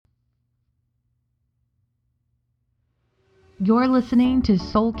You're listening to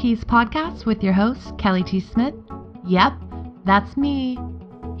Soul Keys Podcast with your host, Kelly T. Smith. Yep, that's me.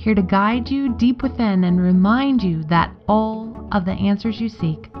 Here to guide you deep within and remind you that all of the answers you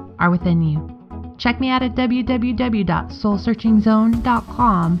seek are within you. Check me out at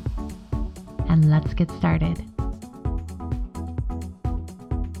www.soulsearchingzone.com and let's get started.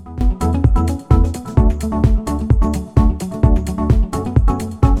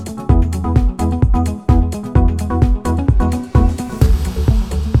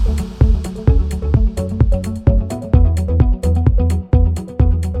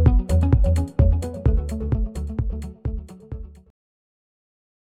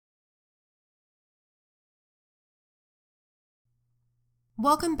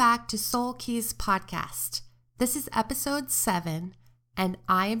 Welcome back to Soul Keys Podcast. This is episode 7, and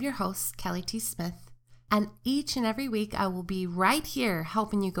I am your host, Kelly T. Smith. And each and every week, I will be right here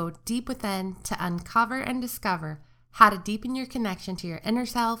helping you go deep within to uncover and discover how to deepen your connection to your inner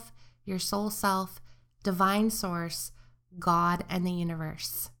self, your soul self, divine source, God, and the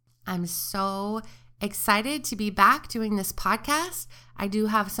universe. I'm so excited to be back doing this podcast. I do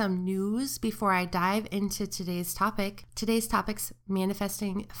have some news before I dive into today's topic. Today's topic's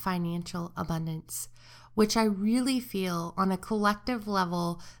manifesting financial abundance, which I really feel on a collective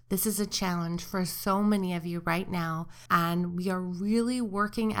level, this is a challenge for so many of you right now. And we are really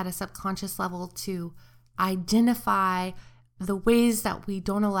working at a subconscious level to identify the ways that we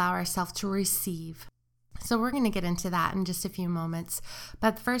don't allow ourselves to receive. So we're going to get into that in just a few moments.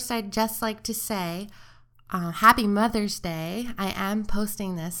 But first, I'd just like to say Happy Mother's Day. I am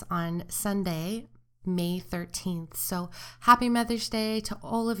posting this on Sunday, May 13th. So happy Mother's Day to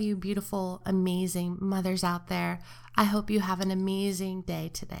all of you beautiful, amazing mothers out there. I hope you have an amazing day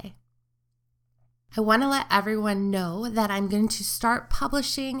today. I want to let everyone know that I'm going to start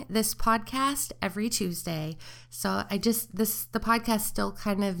publishing this podcast every Tuesday. So the podcast is still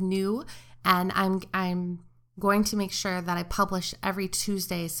kind of new, and I'm going to make sure that I publish every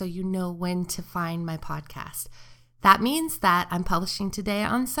Tuesday so you know when to find my podcast. That means that I'm publishing today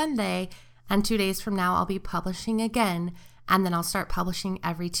on Sunday, and 2 days from now I'll be publishing again, and then I'll start publishing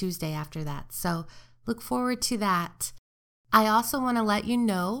every Tuesday after that. So look forward to that. I also want to let you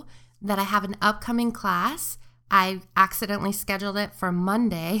know that I have an upcoming class. I accidentally scheduled it for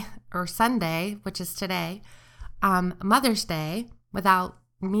Monday or Sunday, which is today, Mother's Day, without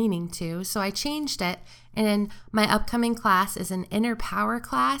meaning to. So I changed it, and my upcoming class is an inner power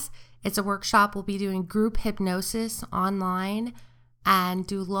class. It's a workshop. We'll be doing group hypnosis online and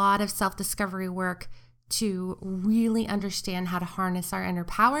do a lot of self-discovery work to really understand how to harness our inner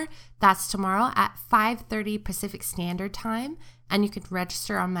power. That's tomorrow at 5:30 Pacific Standard Time, and you can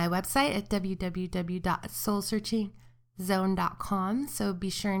register on my website at www.soulsearchingzone.com. So be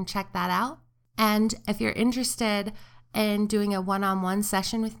sure and check that out. And if you're interested in doing a one-on-one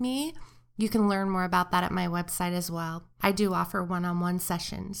session with me, you can learn more about that at my website as well. I do offer one-on-one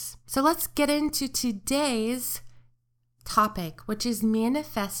sessions. So let's get into today's topic, which is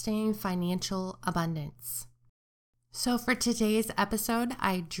manifesting financial abundance. So for today's episode,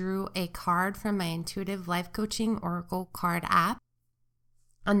 I drew a card from my Intuitive Life Coaching Oracle card app.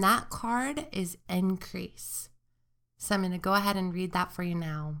 And that card is increase. So I'm going to go ahead and read that for you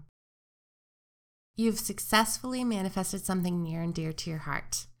now. You've successfully manifested something near and dear to your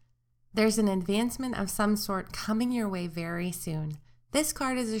heart. There's an advancement of some sort coming your way very soon. This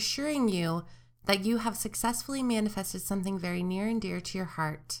card is assuring you that you have successfully manifested something very near and dear to your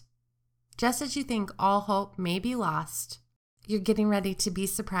heart. Just as you think all hope may be lost, you're getting ready to be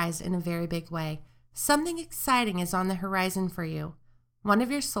surprised in a very big way. Something exciting is on the horizon for you. One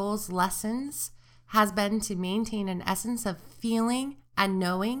of your soul's lessons has been to maintain an essence of feeling and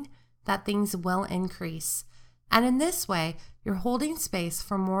knowing that things will increase. And in this way, you're holding space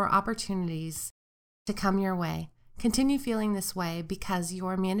for more opportunities to come your way. Continue feeling this way because you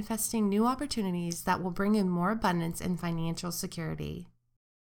are manifesting new opportunities that will bring in more abundance and financial security.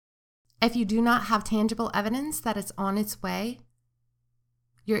 If you do not have tangible evidence that it's on its way,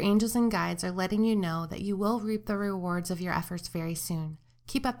 your angels and guides are letting you know that you will reap the rewards of your efforts very soon.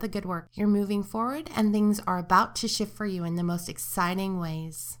 Keep up the good work. You're moving forward, and things are about to shift for you in the most exciting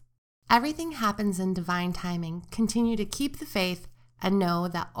ways. Everything happens in divine timing. Continue to keep the faith and know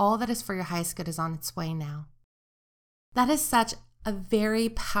that all that is for your highest good is on its way now. That is such a very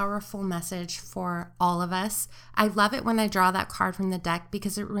powerful message for all of us. I love it when I draw that card from the deck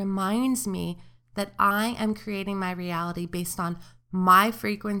because it reminds me that I am creating my reality based on my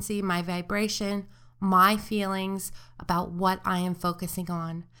frequency, my vibration, my feelings about what I am focusing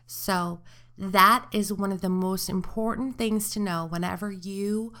on. So That is one of the most important things to know whenever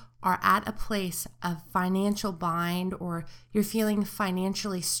you are at a place of financial bind, or you're feeling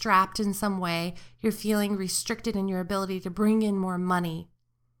financially strapped in some way, you're feeling restricted in your ability to bring in more money.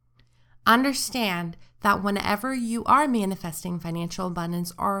 Understand that whenever you are manifesting financial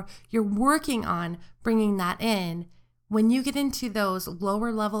abundance, or you're working on bringing that in, when you get into those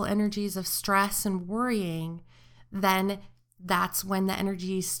lower level energies of stress and worrying, then that's when the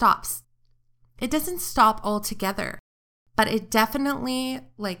energy stops. It doesn't stop altogether, but it definitely,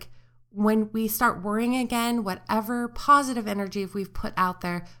 when we start worrying again, whatever positive energy we've put out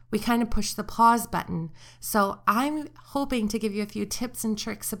there, we kind of push the pause button. So I'm hoping to give you a few tips and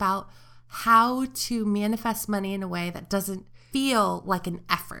tricks about how to manifest money in a way that doesn't feel like an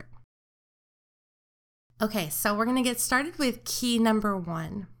effort. Okay, so we're going to get started with key number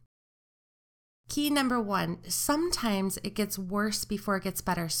one. Key number one, sometimes it gets worse before it gets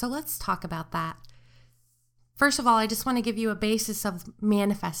better. So let's talk about that. First of all, I just want to give you a basis of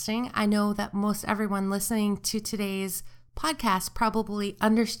manifesting. I know that most everyone listening to today's podcast probably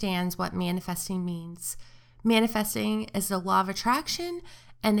understands what manifesting means. Manifesting is the law of attraction,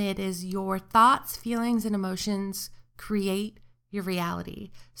 and it is your thoughts, feelings, and emotions create your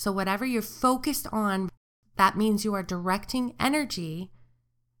reality. So whatever you're focused on, that means you are directing energy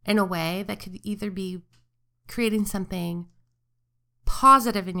in a way that could either be creating something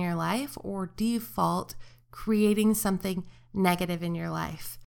positive in your life, or default creating something negative in your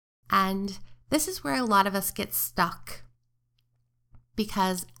life. And this is where a lot of us get stuck,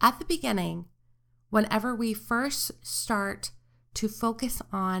 because at the beginning, whenever we first start to focus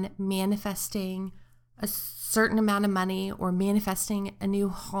on manifesting a certain amount of money, or manifesting a new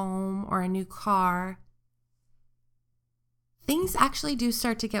home or a new car, things actually do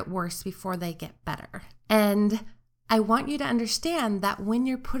start to get worse before they get better. And I want you to understand that when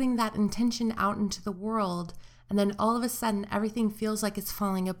you're putting that intention out into the world, and then all of a sudden everything feels like it's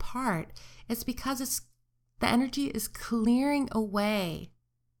falling apart, it's because the energy is clearing away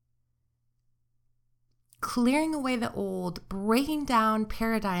the old, breaking down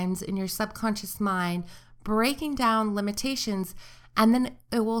paradigms in your subconscious mind, breaking down limitations, and then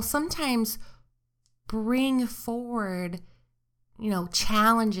it will sometimes bring forward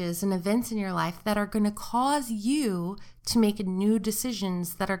challenges and events in your life that are going to cause you to make new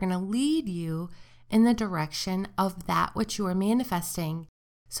decisions that are going to lead you in the direction of that which you are manifesting.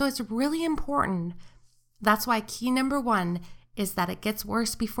 So it's really important. That's why key number one is that it gets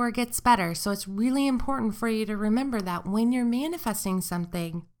worse before it gets better. So it's really important for you to remember that when you're manifesting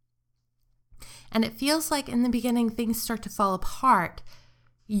something and it feels like in the beginning things start to fall apart,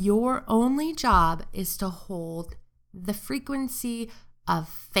 your only job is to hold the frequency of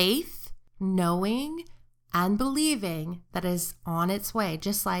faith, knowing, and believing that is on its way.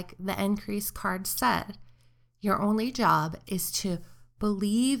 Just like the increase card said, your only job is to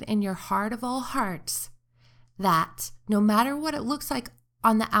believe in your heart of all hearts that no matter what it looks like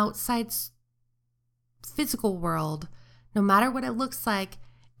on the outside physical world, no matter what it looks like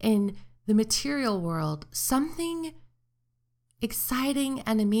in the material world, something exciting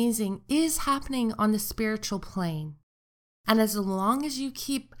and amazing is happening on the spiritual plane. And as long as you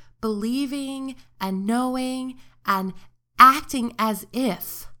keep believing and knowing and acting as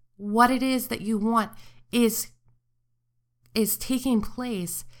if what it is that you want is taking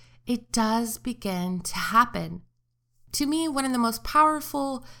place, it does begin to happen. To me, one of the most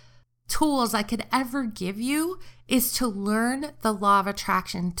powerful tools I could ever give you is to learn the law of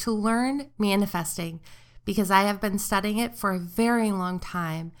attraction, to learn manifesting, because I have been studying it for a very long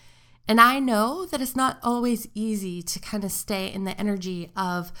time. And I know that it's not always easy to kind of stay in the energy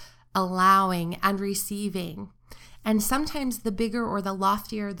of allowing and receiving. And sometimes the bigger or the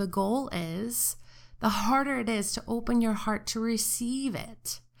loftier the goal is, the harder it is to open your heart to receive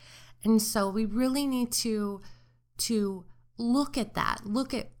it. And so we really need to look at that.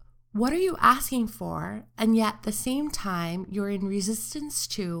 Look at what are you asking for, and yet at the same time you're in resistance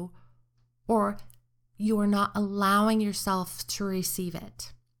to, or you are not allowing yourself to receive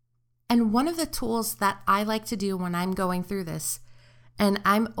it. And one of the tools that I like to do when I'm going through this, and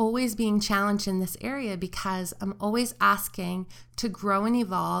I'm always being challenged in this area because I'm always asking to grow and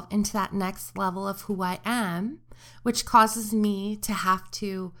evolve into that next level of who I am, which causes me to have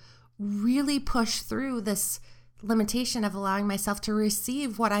to really push through this limitation of allowing myself to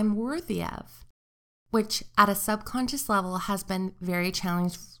receive what I'm worthy of, which at a subconscious level has been very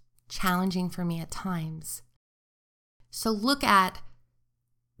challenging for me at times. So look at,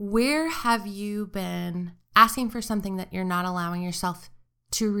 where have you been asking for something that you're not allowing yourself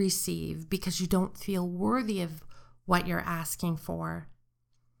to receive because you don't feel worthy of what you're asking for?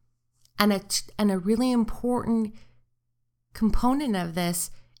 And a really important component of this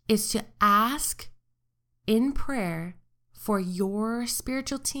is to ask in prayer for your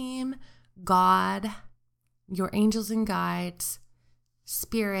spiritual team, God, your angels and guides,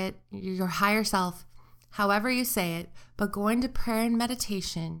 spirit, your higher self, however you say it, but go into prayer and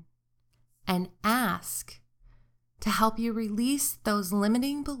meditation and ask to help you release those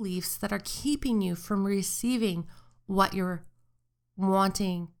limiting beliefs that are keeping you from receiving what you're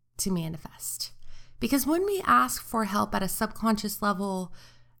wanting to manifest. Because when we ask for help at a subconscious level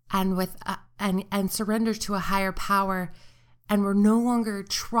and with and surrender to a higher power, and we're no longer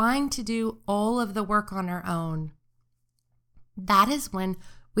trying to do all of the work on our own, that is when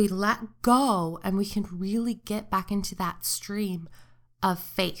we let go and we can really get back into that stream of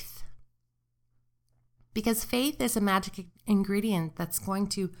faith. Because faith is a magic ingredient that's going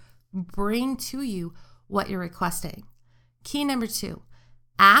to bring to you what you're requesting. Key number 2,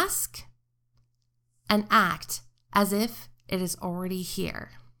 ask and act as if it is already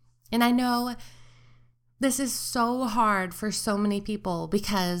here. And I know this is so hard for so many people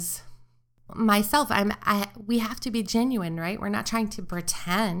because myself, we have to be genuine, right? We're not trying to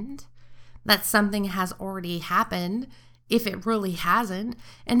pretend that something has already happened if it really hasn't.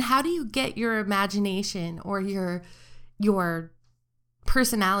 And how do you get your imagination or your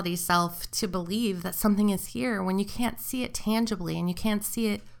personality self to believe that something is here when you can't see it tangibly and you can't see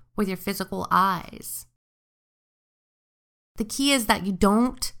it with your physical eyes? The key is that you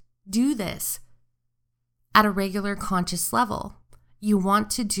don't do this at a regular conscious level. You want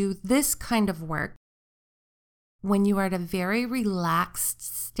to do this kind of work when you are at a very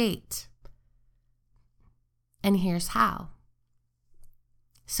relaxed state. And here's how.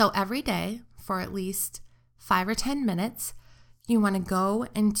 So every day for at least 5 or 10 minutes, you want to go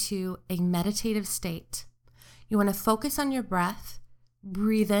into a meditative state. You want to focus on your breath,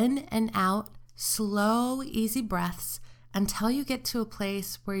 breathe in and out, slow, easy breaths until you get to a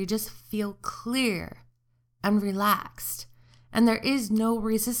place where you just feel clear and relaxed, and there is no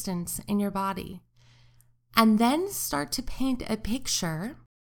resistance in your body. And then start to paint a picture.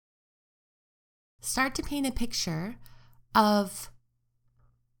 Start to paint a picture of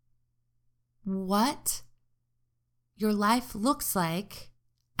what your life looks like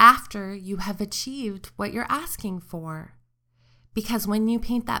after you have achieved what you're asking for. Because when you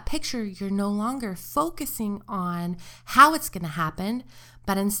paint that picture, you're no longer focusing on how it's going to happen,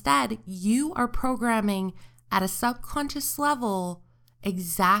 but instead you are programming at a subconscious level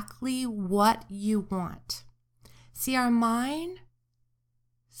exactly what you want. See, our mind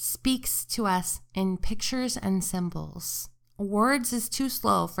speaks to us in pictures and symbols. Words is too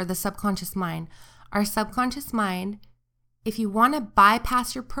slow for the subconscious mind. Our subconscious mind, if you want to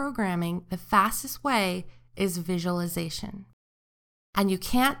bypass your programming, the fastest way is visualization. And you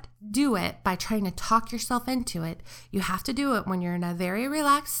can't do it by trying to talk yourself into it. You have to do it when you're in a very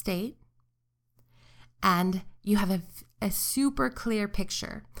relaxed state and you have a super clear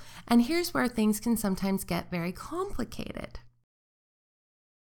picture. And here's where things can sometimes get very complicated.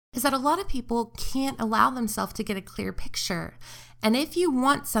 Is that a lot of people can't allow themselves to get a clear picture. And if you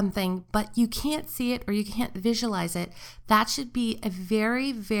want something, but you can't see it or you can't visualize it, that should be a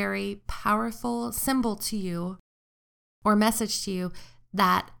very, very powerful symbol to you or message to you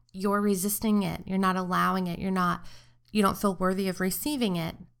that you're resisting it. You're not allowing it. You don't feel worthy of receiving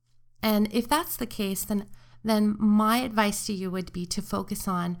it. And if that's the case, then my advice to you would be to focus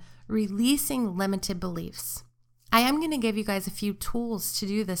on releasing limited beliefs. I am going to give you guys a few tools to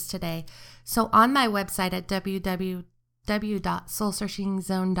do this today. So on my website at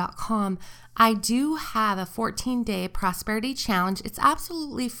www.soulsearchingzone.com, I do have a 14-day prosperity challenge. It's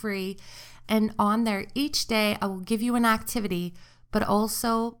absolutely free. And on there, each day I will give you an activity, but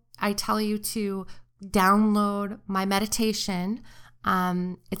also I tell you to download my meditation.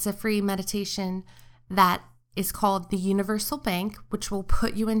 It's a free meditation that is called the Universal Bank, which will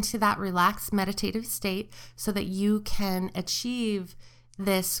put you into that relaxed meditative state so that you can achieve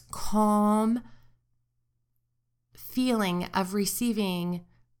this calm feeling of receiving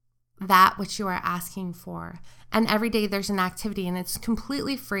that which you are asking for. And every day there's an activity and it's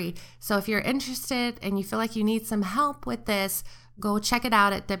completely free. So if you're interested and you feel like you need some help with this, go check it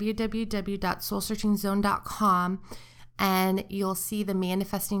out at www.soulsearchingzone.com and you'll see the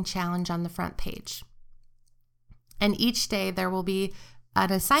manifesting challenge on the front page. And each day there will be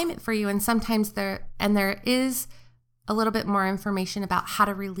an assignment for you, and sometimes there is a little bit more information about how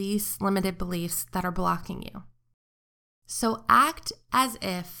to release limited beliefs that are blocking you. So act as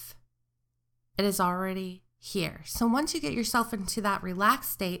if it is already here. So once you get yourself into that relaxed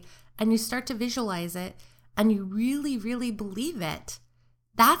state and you start to visualize it and you really, really believe it,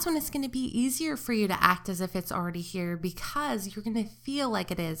 that's when it's going to be easier for you to act as if it's already here because you're going to feel like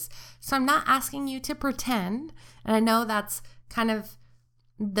it is. So I'm not asking you to pretend. And I know that's kind of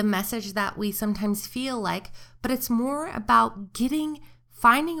the message that we sometimes feel like, but it's more about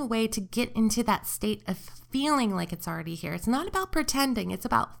finding a way to get into that state of feeling like it's already here. It's not about pretending. It's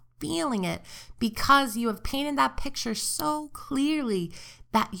about feeling it because you have painted that picture so clearly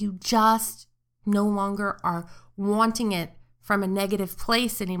that you just no longer are wanting it from a negative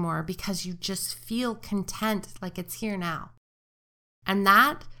place anymore because you just feel content like it's here now. And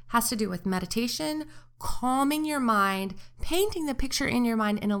that has to do with meditation, calming your mind, painting the picture in your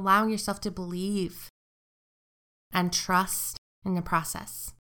mind, and allowing yourself to believe and trust in the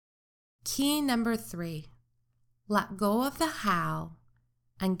process. Key number 3, let go of the how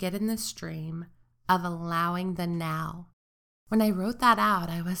and get in the stream of allowing the now. When I wrote that out,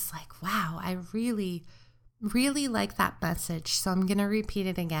 I was like, wow, I really like that message. So I'm going to repeat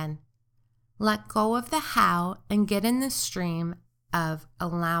it again. Let go of the how and get in the stream of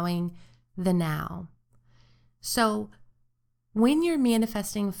allowing the now. So when you're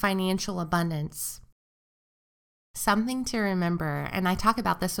manifesting financial abundance, something to remember, and I talk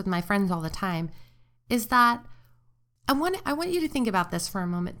about this with my friends all the time, is that I want you to think about this for a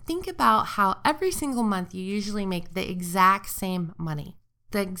moment. Think about how every single month you usually make the exact same money,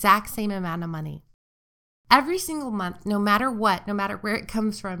 the exact same amount of money. Every single month, no matter what, no matter where it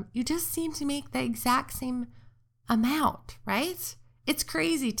comes from, you just seem to make the exact same amount, right? It's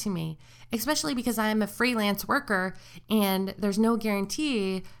crazy to me, especially because I'm a freelance worker and there's no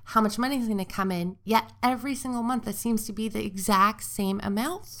guarantee how much money is going to come in, yet every single month it seems to be the exact same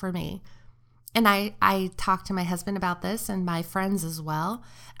amount for me. And I talk to my husband about this and my friends as well,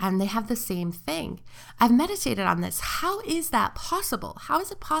 and they have the same thing. I've meditated on this. How is that possible? How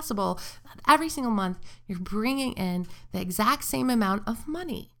is it possible that every single month you're bringing in the exact same amount of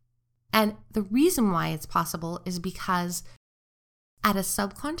money? And the reason why it's possible is because at a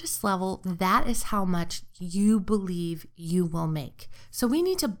subconscious level, that is how much you believe you will make. So we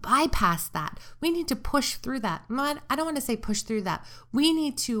need to bypass that. We need to push through that. I don't want to say push through that. We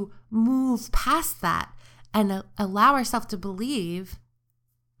need to move past that and allow ourselves to believe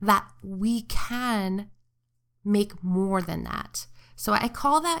that we can make more than that. So I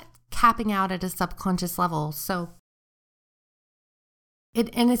call that capping out at a subconscious level. So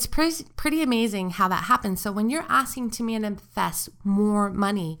it's pretty amazing how that happens. So when you're asking to manifest more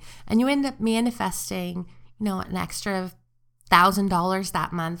money and you end up manifesting, an extra $1,000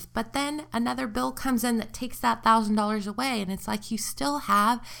 that month, but then another bill comes in that takes that $1,000 away, and it's like you still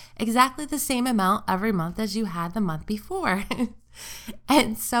have exactly the same amount every month as you had the month before.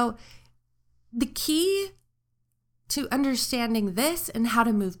 And so the key to understanding this and how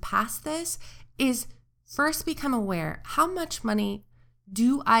to move past this is first become aware. How much money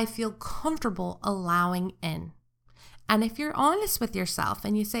do I feel comfortable allowing in? And if you're honest with yourself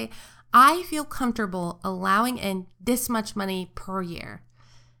and you say, I feel comfortable allowing in this much money per year,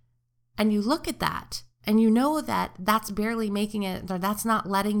 and you look at that and you know that that's barely making it, or that's not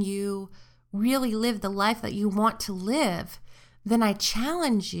letting you really live the life that you want to live, then I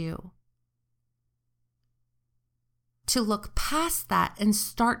challenge you to look past that and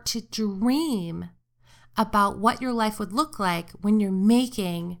start to dream about what your life would look like when you're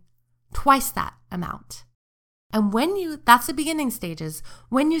making twice that amount. And that's the beginning stages,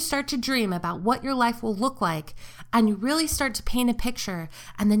 when you start to dream about what your life will look like and you really start to paint a picture,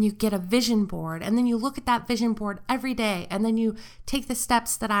 and then you get a vision board, and then you look at that vision board every day, and then you take the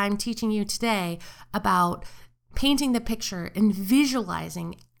steps that I'm teaching you today about painting the picture and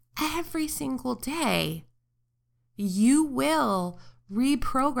visualizing every single day, you will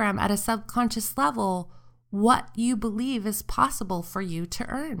reprogram at a subconscious level what you believe is possible for you to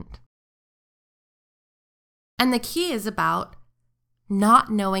earn. And the key is about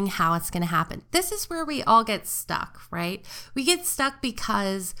not knowing how it's going to happen. This is where we all get stuck, right? We get stuck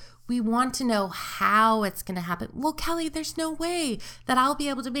because we want to know how it's going to happen. Well, Kelly, there's no way that I'll be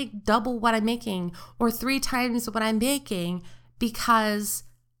able to make double what I'm making or 3 times what I'm making because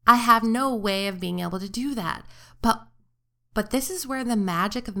I have no way of being able to do that. But this is where the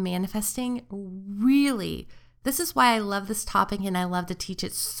magic of manifesting really, this is why I love this topic and I love to teach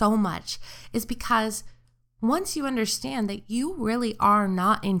it so much, is because once you understand that you really are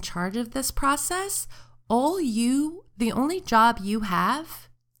not in charge of this process, the only job you have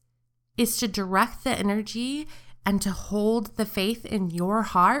is to direct the energy and to hold the faith in your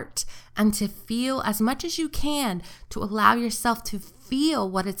heart and to feel as much as you can, to allow yourself to feel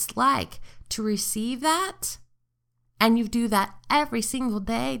what it's like to receive that. And you do that every single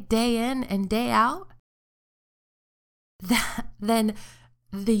day, day in and day out, then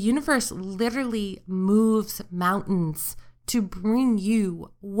the universe literally moves mountains to bring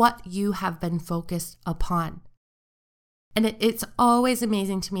you what you have been focused upon. And it's always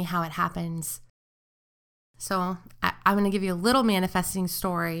amazing to me how it happens. So I'm going to give you a little manifesting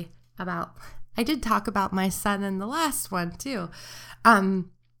story about, I did talk about my son in the last one too. And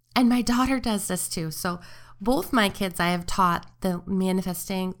my daughter does this too. So both my kids, I have taught the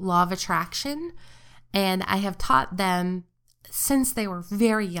manifesting law of attraction, and I have taught them since they were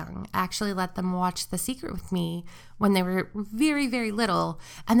very young. I actually let them watch The Secret with me when they were very, very little.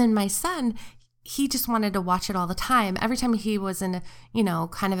 And then my son, he just wanted to watch it all the time. Every time he was in,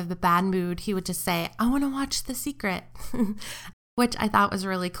 kind of a bad mood, he would just say, I want to watch The Secret, which I thought was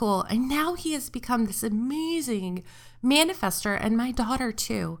really cool. And now he has become this amazing manifester, and my daughter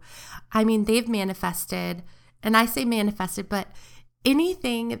too. I mean, they've manifested, and I say manifested, but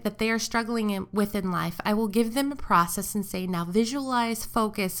anything that they are struggling with in life, I will give them a process and say, now visualize,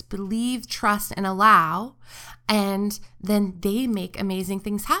 focus, believe, trust, and allow. And then they make amazing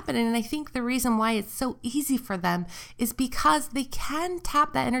things happen. And I think the reason why it's so easy for them is because they can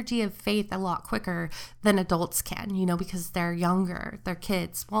tap that energy of faith a lot quicker than adults can, because they're younger, they're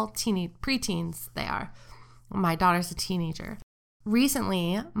kids, preteens they are. My daughter's a teenager.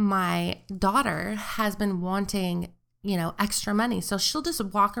 Recently, my daughter has been wanting extra money. So she'll just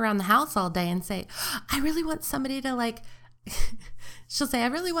walk around the house all day and say, I really want somebody to she'll say, I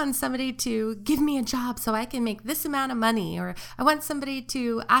really want somebody to give me a job so I can make this amount of money. Or I want somebody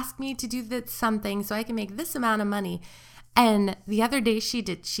to ask me to do something so I can make this amount of money. And the other day she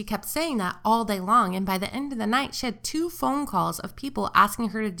kept saying that all day long. And by the end of the night, she had 2 phone calls of people asking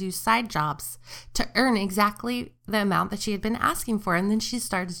her to do side jobs to earn exactly the amount that she had been asking for. And then she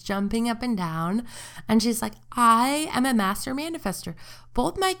starts jumping up and down and she's like, I am a master manifester.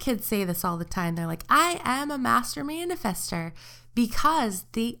 Both my kids say this all the time. They're like, I am a master manifester, because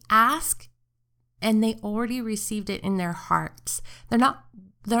they ask and they already received it in their hearts. They're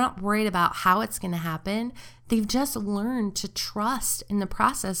not worried about how it's going to happen. They've just learned to trust in the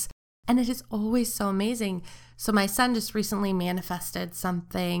process. And it is always so amazing. So my son just recently manifested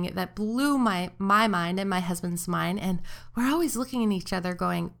something that blew my mind and my husband's mind. And we're always looking at each other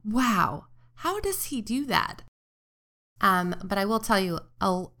going, wow, how does he do that? But I will tell you,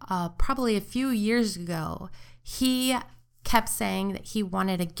 probably a few years ago, he kept saying that he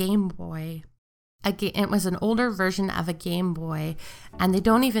wanted a Game Boy. It was an older version of a Game Boy, and they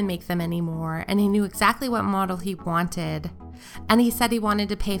don't even make them anymore. And he knew exactly what model he wanted. And he said he wanted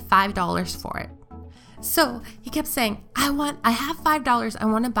to pay $5 for it. So he kept saying, I have $5. I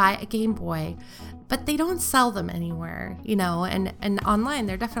want to buy a Game Boy. But they don't sell them anywhere, and online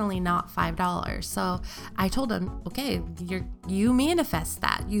they're definitely not $5. So I told him, okay, you manifest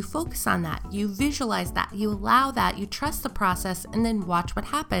that, you focus on that, you visualize that, you allow that, you trust the process, and then watch what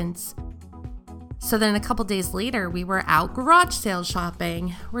happens. So then a couple days later, we were out garage sale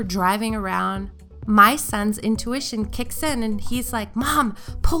shopping. We're driving around. My son's intuition kicks in and he's like, Mom,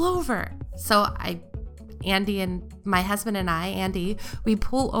 pull over. So Andy and my husband and Andy, we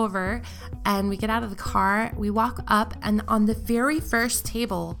pull over and we get out of the car. We walk up, and on the very first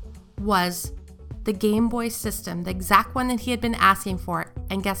table was the Game Boy system, the exact one that he had been asking for.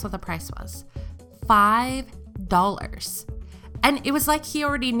 And guess what the price was? $5. And it was like he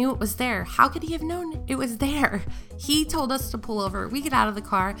already knew it was there. How could he have known it was there? He told us to pull over. We get out of the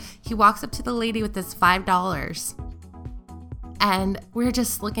car. He walks up to the lady with this $5. And we're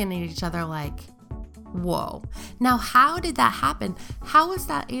just looking at each other like, whoa. Now, how did that happen? How was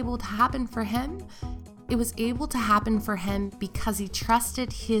that able to happen for him? It was able to happen for him because he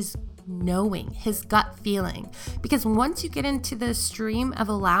trusted his knowing, his gut feeling. Because once you get into the stream of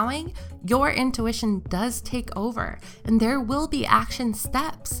allowing, your intuition does take over, and there will be action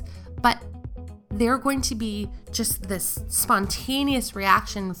steps, but they're going to be just this spontaneous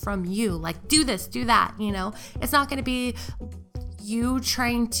reaction from you, like do this, do that, It's not going to be you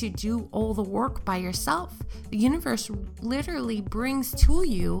trying to do all the work by yourself. The universe literally brings to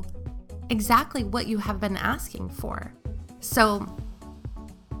you exactly what you have been asking for. So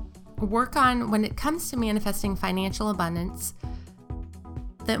work on, when it comes to manifesting financial abundance,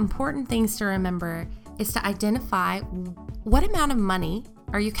 the important things to remember is to identify what amount of money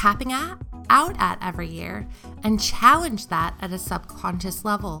are you capping out at every year, and challenge that at a subconscious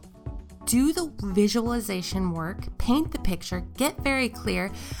level. Do the visualization work, paint the picture, get very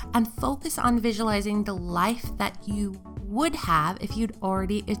clear, and focus on visualizing the life that you would have if you'd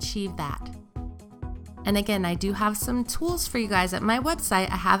already achieved that. And again, I do have some tools for you guys at my website.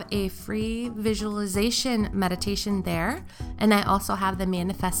 I have a free visualization meditation there. And I also have the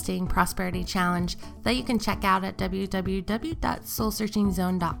Manifesting Prosperity Challenge that you can check out at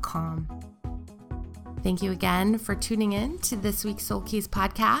www.soulsearchingzone.com. Thank you again for tuning in to this week's Soul Keys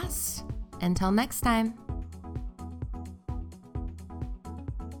podcast. Until next time.